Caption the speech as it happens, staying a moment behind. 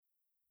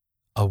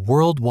A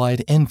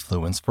worldwide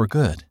influence for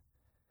good.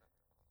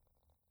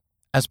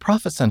 As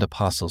prophets and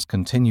apostles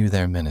continue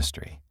their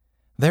ministry,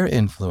 their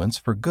influence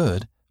for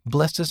good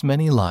blesses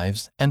many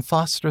lives and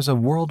fosters a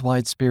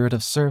worldwide spirit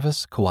of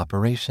service,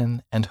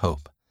 cooperation, and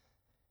hope.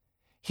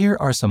 Here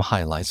are some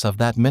highlights of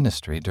that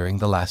ministry during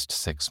the last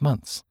 6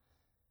 months.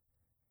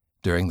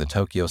 During the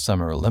Tokyo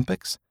Summer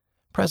Olympics,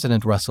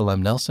 President Russell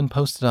M. Nelson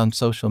posted on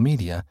social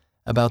media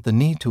about the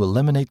need to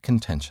eliminate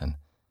contention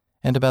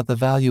and about the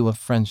value of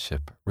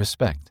friendship,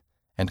 respect,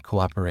 and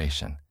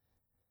cooperation.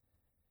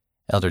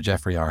 Elder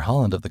Jeffrey R.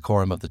 Holland of the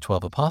Quorum of the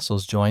 12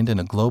 Apostles joined in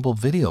a global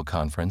video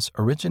conference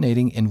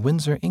originating in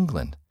Windsor,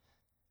 England.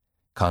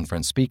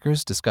 Conference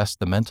speakers discussed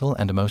the mental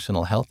and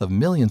emotional health of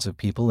millions of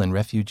people in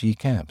refugee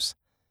camps.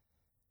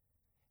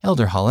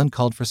 Elder Holland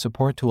called for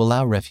support to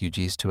allow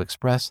refugees to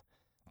express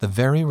the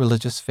very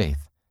religious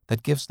faith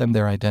that gives them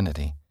their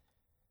identity.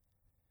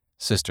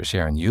 Sister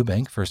Sharon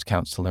Eubank, first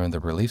counselor in the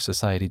Relief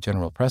Society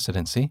General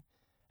Presidency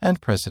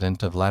and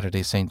president of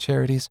Latter-day Saint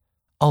Charities,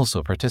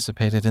 also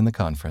participated in the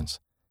conference.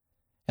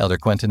 Elder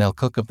Quentin L.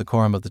 Cook of the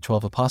Quorum of the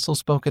 12 Apostles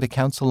spoke at a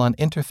council on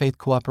interfaith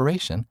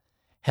cooperation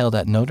held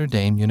at Notre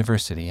Dame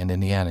University in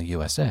Indiana,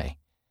 USA.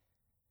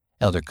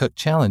 Elder Cook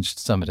challenged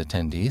summit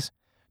attendees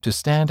to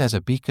stand as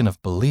a beacon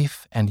of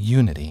belief and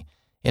unity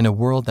in a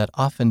world that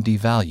often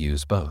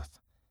devalues both.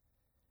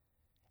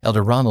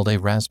 Elder Ronald A.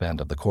 Rasband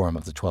of the Quorum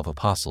of the 12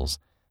 Apostles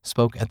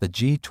spoke at the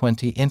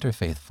G20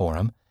 Interfaith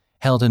Forum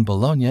held in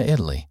Bologna,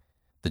 Italy.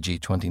 The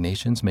G20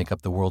 nations make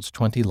up the world's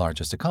 20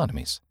 largest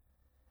economies.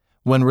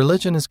 When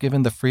religion is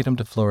given the freedom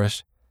to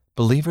flourish,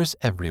 believers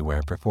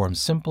everywhere perform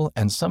simple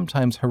and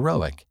sometimes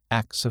heroic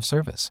acts of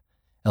service,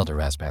 Elder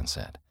Rasband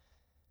said.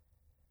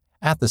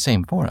 At the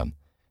same forum,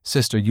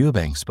 Sister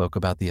Eubank spoke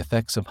about the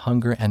effects of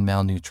hunger and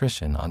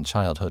malnutrition on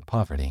childhood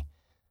poverty.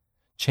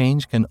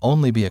 Change can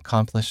only be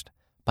accomplished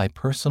by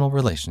personal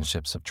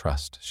relationships of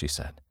trust, she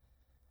said.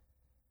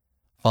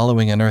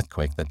 Following an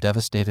earthquake that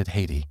devastated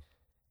Haiti,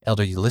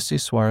 Elder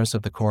Ulysses Suarez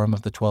of the Quorum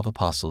of the 12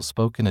 Apostles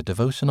spoke in a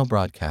devotional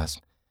broadcast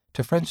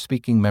to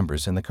French-speaking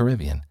members in the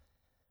Caribbean,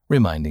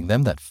 reminding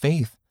them that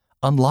faith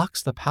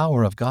unlocks the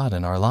power of God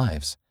in our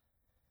lives.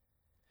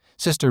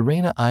 Sister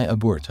Reina I.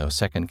 Aburto,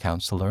 second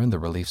counselor in the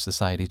Relief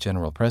Society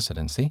General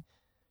Presidency,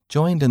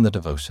 joined in the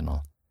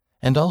devotional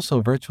and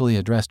also virtually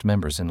addressed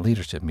members in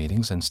leadership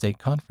meetings and state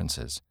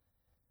conferences.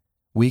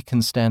 We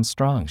can stand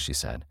strong, she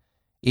said,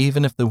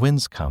 even if the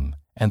winds come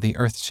and the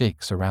earth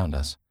shakes around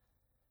us.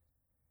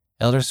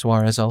 Elder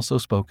Suarez also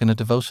spoke in a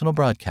devotional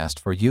broadcast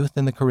for youth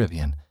in the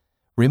Caribbean,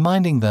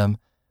 reminding them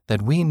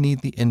that we need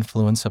the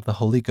influence of the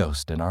Holy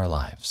Ghost in our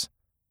lives.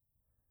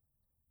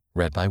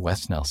 Read by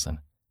Wes Nelson.